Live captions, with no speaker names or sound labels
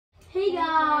Hey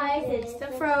guys, it's the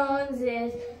Frones.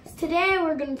 Today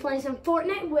we're going to play some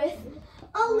Fortnite with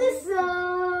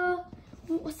Alyssa.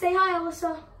 Say hi,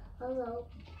 Alyssa. Hello.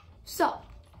 So,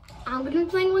 I'm going to be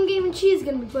playing one game and she's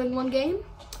going to be playing one game.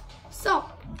 So,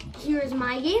 here's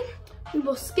my game. We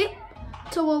will skip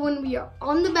to when we are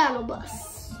on the battle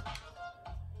bus.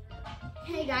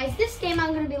 Okay guys, this game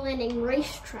I'm going to be landing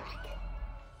racetrack.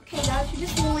 Okay guys, we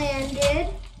just landed.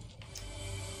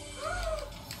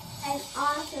 And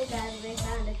also, guys, we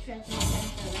found a treasure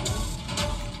chest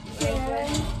Yeah.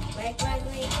 Right.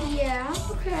 Yeah,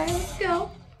 okay, let's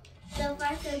go. So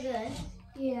far, so good.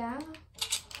 Yeah.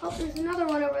 Oh, there's another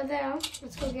one over there.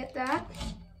 Let's go get that.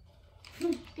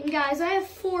 And guys, I have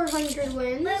 400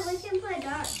 wins. But we can play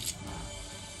dark.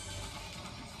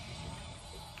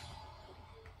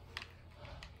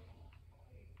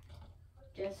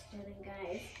 Just kidding,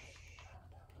 guys.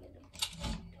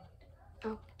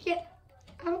 Okay.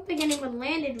 I don't think anyone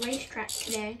landed racetrack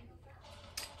today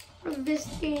for this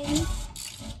game.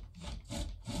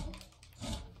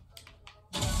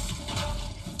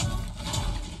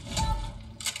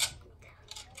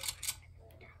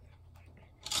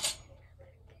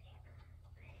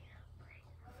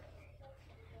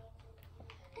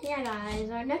 Yeah,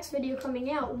 guys, our next video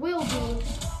coming out will be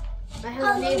my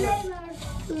Hello Neighbor.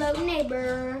 Hello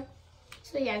Neighbor.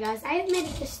 So yeah, guys, I have made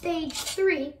it to stage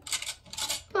 3.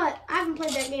 But I haven't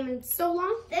played that game in so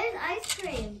long. There's ice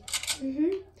cream.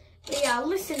 But yeah,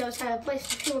 Alyssa knows how to play,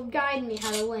 so she will guide me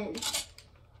how to win.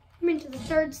 I'm into the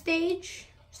 3rd stage.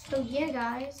 So yeah,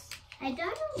 guys. I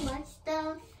don't know much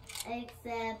stuff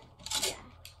except, yeah.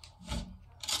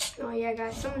 Oh yeah,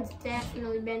 guys, someone's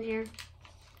definitely been here.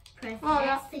 Press Oh,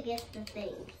 X to get the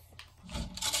things.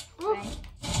 Oh.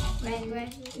 Right.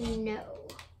 No.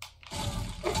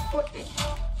 That's Fortnite.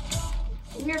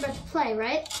 And you're about to play,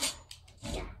 right?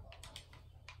 Yeah.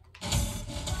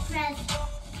 Press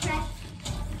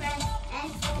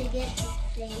X to get the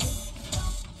things.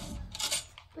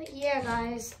 But yeah,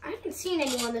 guys, I haven't seen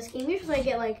anyone this game. Usually I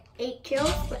get like 8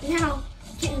 kills, but now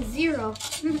I'm getting 0.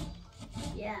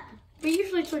 Yeah. But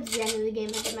usually towards the end of the game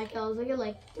I get my kills. I get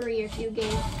like 3 or 2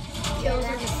 kills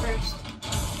in the first.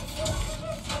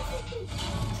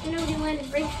 So nobody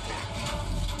landed racetrack.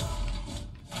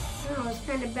 Oh, it's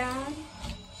kind of bad.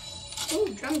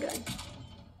 Ooh, drum gun.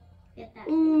 Get that.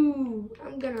 Ooh,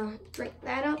 I'm gonna drink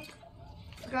that up.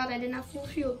 Forgot I didn't have full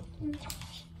shield.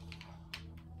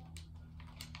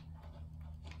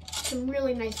 Some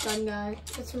really nice gun, guys.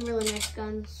 That's some really nice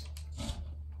guns.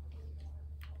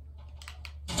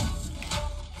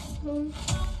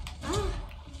 Ah.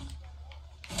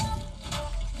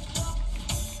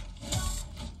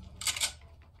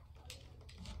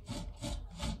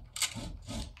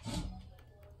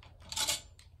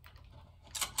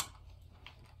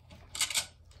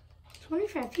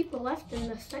 25 people left in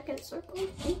the 2nd circle.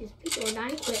 Jeez, people are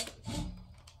dying quick.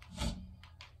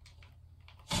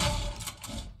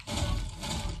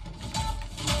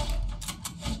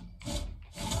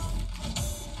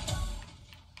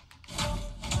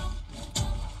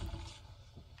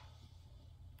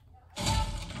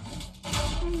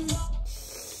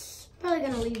 Probably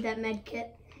gonna leave that med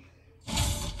kit.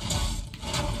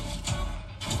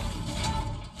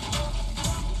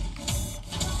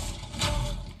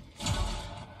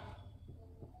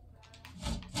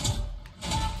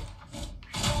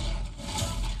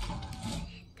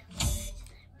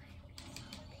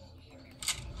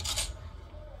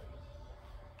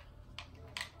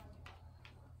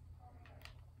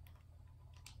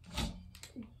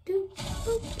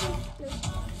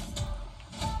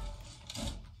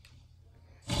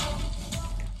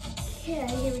 Okay,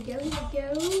 here we go.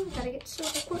 Gotta get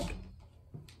started quick.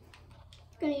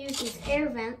 Gonna use these air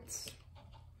vents.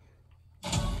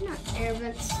 Not air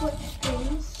vents,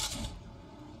 slipstreams.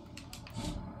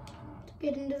 To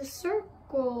get into the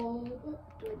circle. Oh,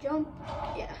 do I jump?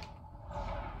 Yeah.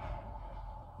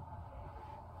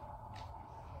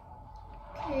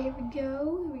 Okay, here we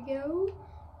go.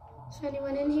 Is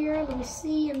anyone in here? Let me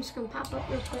see. I'm just gonna pop up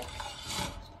real quick.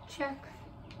 Just check.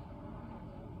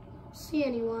 See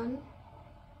anyone?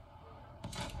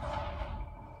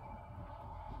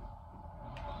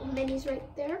 Minis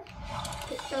right there.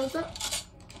 Pick those up.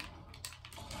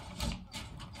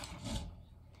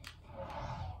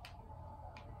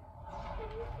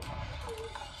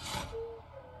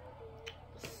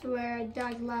 Swear I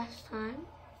died last time.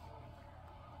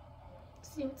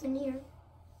 Let's see what's in here.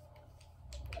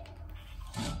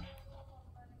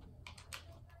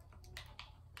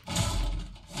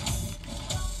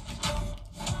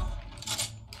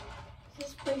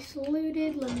 This place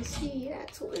looted. Let me see. Yeah,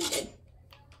 it's looted.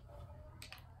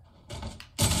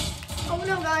 Oh Oh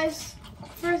no, guys.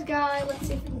 First guy, let's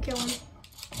see if we can kill him.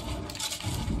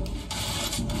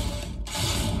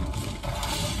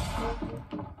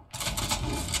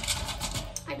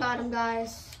 I got him,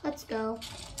 guys. Let's go.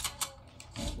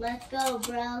 Let's go,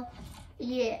 bro.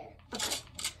 Yeah. Okay.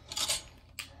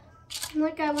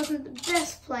 That guy wasn't the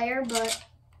best player, but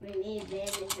We need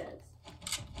bandages.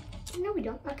 no, we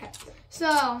don't. Okay. So,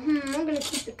 I'm gonna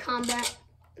keep the combat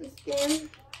in this game.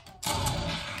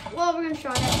 Well, we're gonna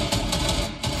try that.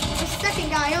 The second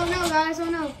guy. Oh no, guys. Oh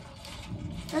no.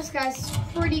 This guy's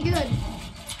pretty good.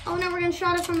 Oh no, we're gonna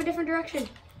shot it from a different direction.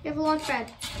 We have a launch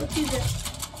pad. Let's use it.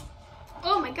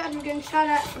 Oh my god, we're getting shot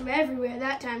at from everywhere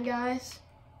that time, guys.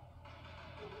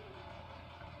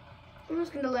 I'm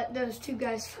just gonna let those two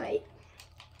guys fight.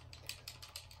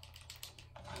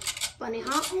 Bunny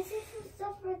hop. I see some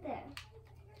stuff right there.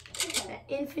 That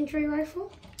infantry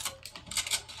rifle.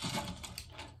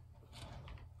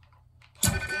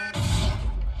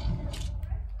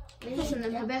 This isn't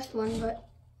the best one, but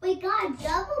We got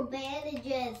double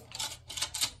bandages.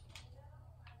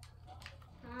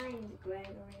 Times,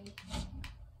 Gregory.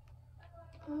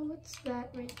 oh, what's that?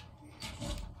 Right?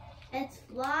 It's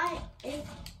fly. It's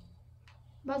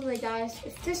By the way, guys,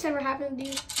 if this ever happened to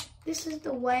you, this is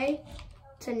the way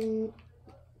to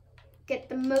get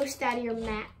the most out of your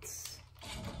mats.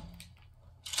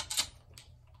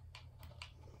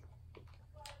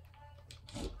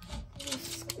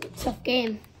 It's a tough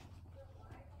game.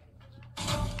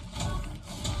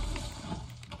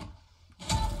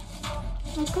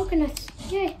 Oh, coconuts!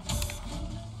 Yay!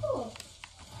 cool.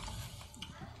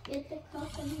 Get the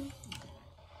coconut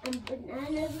and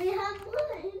bananas. We have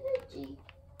more energy.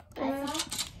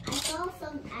 I saw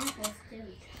some apples too.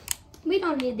 We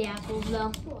don't need the apples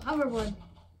though. Oh, hoverboard.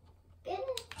 Get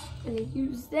it? Gonna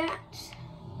use that.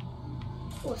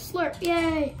 Oh, slurp!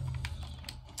 Yay!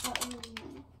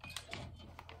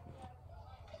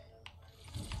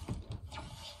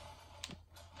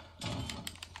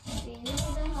 We need the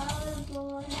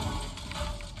hoverboard.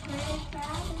 Pretty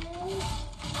crowded.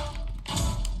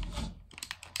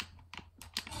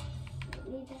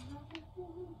 We need the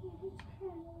hoverboard.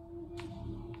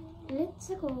 Let's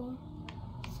go.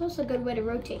 It's also a good way to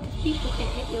rotate because people can't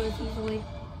hit yours easily.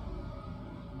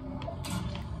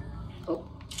 Oh,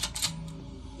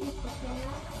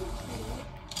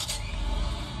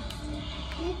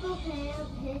 People can't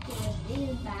hit you with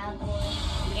these bad boys.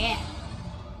 yeah.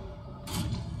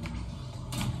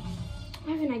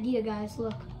 I have an idea, guys.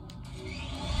 Look.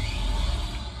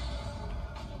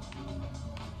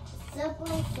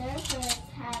 Subway Surfers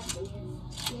have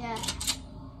these. Yeah.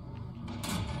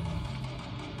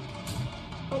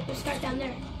 Oh, there's a guy down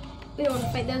there. We don't want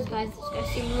to fight those guys. Those guys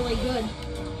seem really good.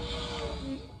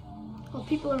 Oh,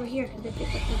 people over here because they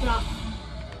picked up the drop.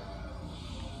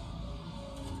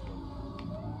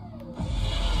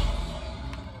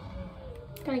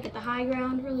 Gotta get the high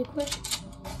ground really quick.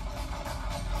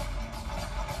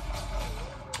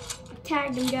 I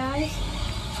tagged them, guys.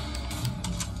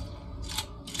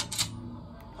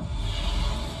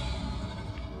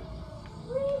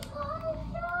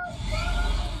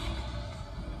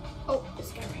 Oh,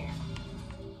 this guy right here.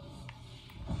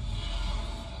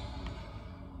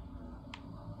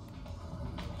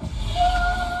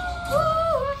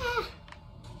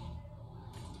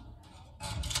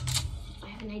 I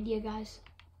have an idea, guys.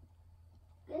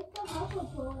 Get the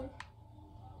hoverboard.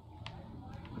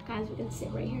 Guys, we can sit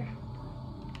right here.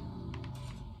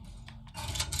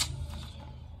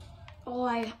 Oh,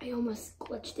 I almost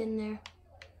glitched in there.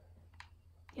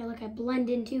 Yeah, look, I blend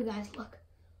in too, guys. Look.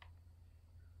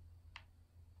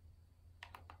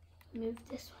 Move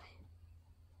this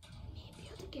way. Maybe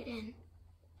able to get in.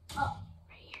 Oh,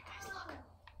 right here, guys. Look.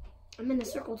 I'm in the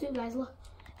circle too, guys. Look.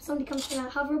 If somebody comes from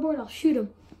that hoverboard, I'll shoot him.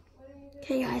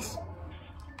 Okay, guys.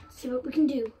 Let's see what we can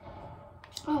do.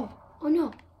 Oh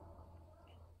no.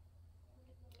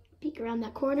 Peek around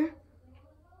that corner.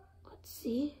 Let's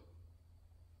see.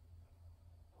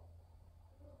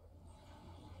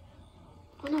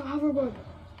 Oh no, hoverboard.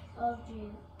 Oh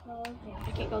geez. Oh geez.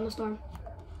 I can't go in the storm.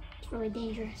 It's really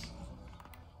dangerous.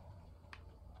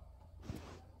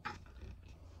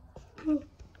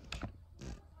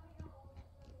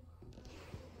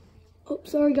 Oh,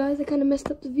 sorry guys, I kind of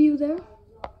messed up the view there.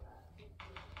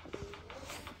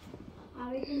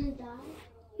 Are we gonna die?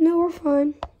 No, we're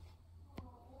fine.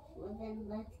 Well then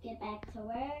let's get back to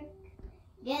work.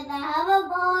 Get the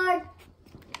hoverboard.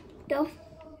 Go.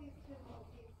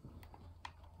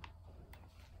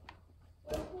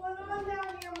 What's going on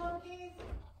down here, monkeys?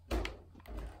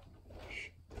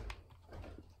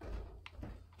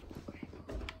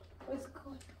 What's going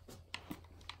on?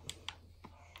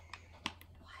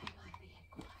 Why am I being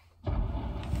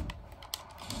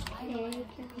Okay,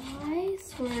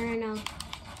 guys, we're in a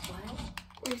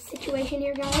situation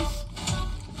here, guys.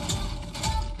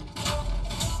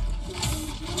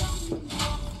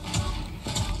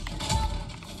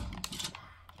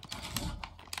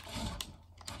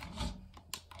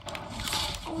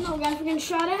 Oh no, guys, we're getting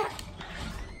shot at.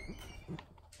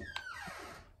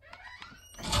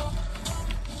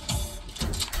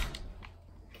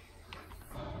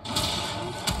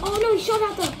 Oh no, he shot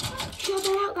that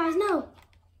out, guys, no.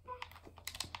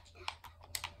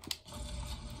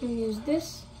 I'm gonna use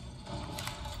this.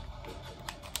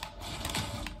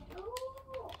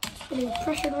 Getting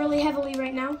pressured really heavily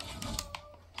right now.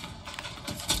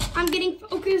 I'm getting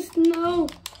focused, no.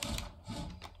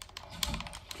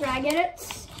 Drag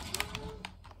edits.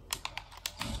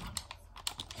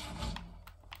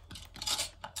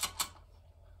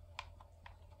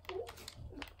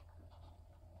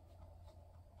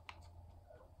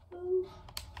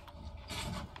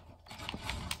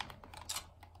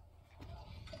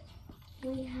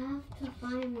 We have to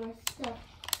find more stuff.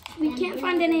 We can't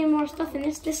find any more stuff in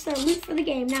this. This is our loot for the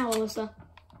game now, Alyssa.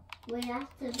 We have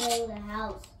to build a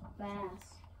house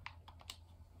fast.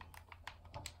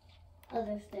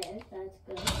 Other stairs, that's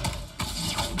good.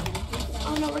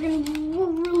 Oh no, we're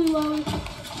really low.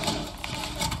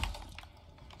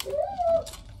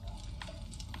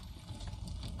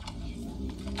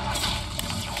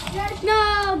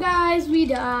 No, guys, we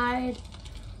died.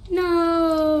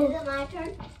 No. Is it my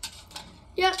turn?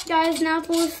 Yep, guys, now it's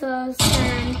Alyssa's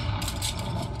turn.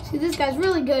 See, this guy's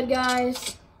really good,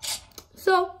 guys.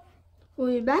 So,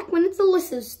 we'll be back when it's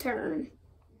Alyssa's turn.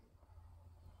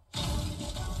 Now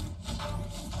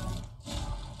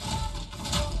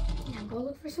go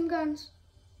look for some guns.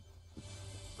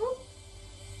 Oh.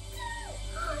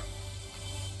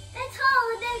 It's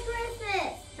holiday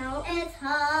Christmas. Now, It's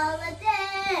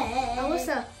holiday.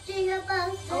 Alyssa. Jingle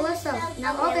bells. Alyssa,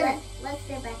 now okay, open it. Let's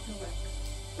get back to work.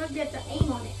 Don't get the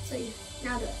aim on it, so you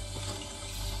now do it.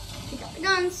 We got the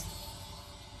guns.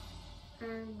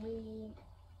 We need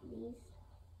these.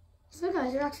 So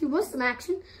guys, there actually was some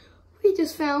action. We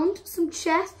just found some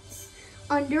chests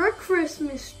under a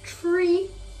Christmas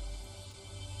tree.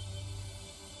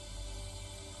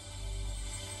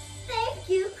 Thank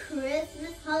you,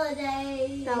 Christmas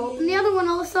holiday. Now open the other one,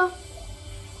 Alyssa.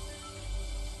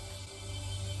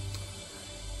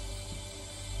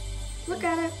 Look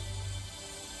at it.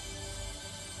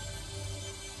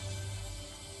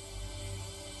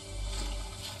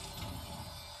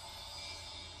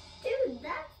 Dude,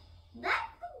 that's the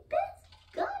best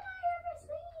gun I ever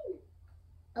seen.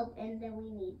 Oh, and then we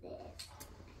need this.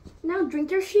 Now drink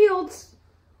your shields.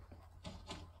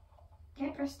 Okay,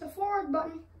 press the forward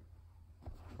button.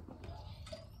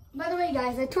 By the way,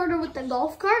 guys, I toured her with the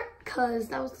golf cart because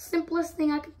that was the simplest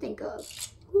thing I could think of.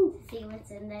 Woo. See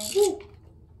what's in there. Woo.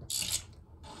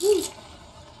 Woo.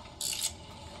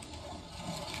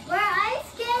 We're ice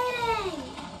skating.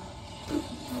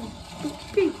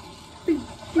 Beep, beep,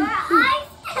 We're beep, ice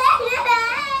skating.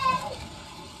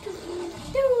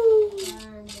 beep.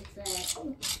 And it's it.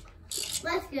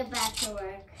 Let's get back to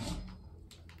work.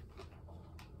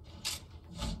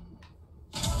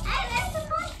 Hey, there's the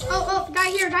monster. Oh, guy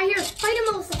here. Fight him,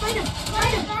 Alyssa, fight him.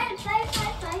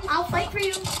 Fight. I'll fight for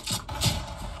you.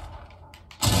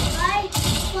 Fight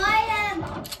him.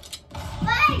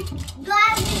 Fight.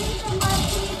 Glad we need some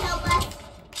love. Please help us.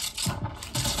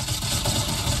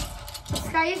 This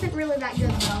guy isn't really that good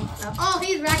though. So. Oh,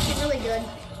 he's actually really good.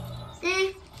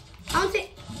 I don't think.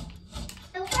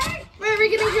 It worked. Where are we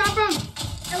getting shot from?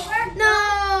 It worked.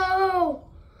 No.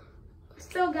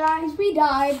 So guys, we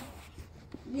died.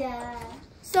 Yeah.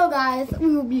 So guys,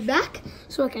 we will be back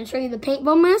so I can show you the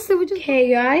paintball mask that we just. Okay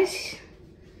guys,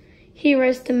 here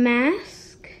is the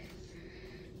mask.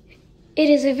 It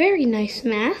is a very nice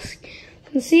mask. You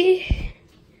can see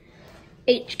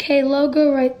HK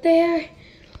logo right there.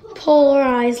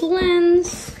 Polarized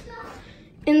lens.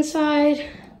 Inside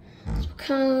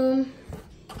come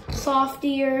soft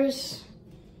ears.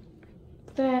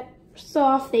 That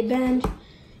soft, they bend.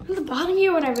 On the bottom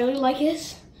here, what I really like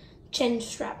is chin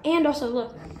strap. And also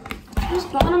look, this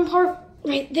bottom part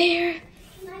right there,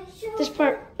 this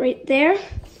part right there,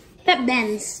 that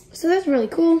bends. So that's really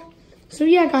cool. So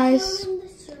yeah guys,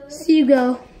 see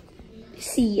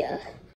ya.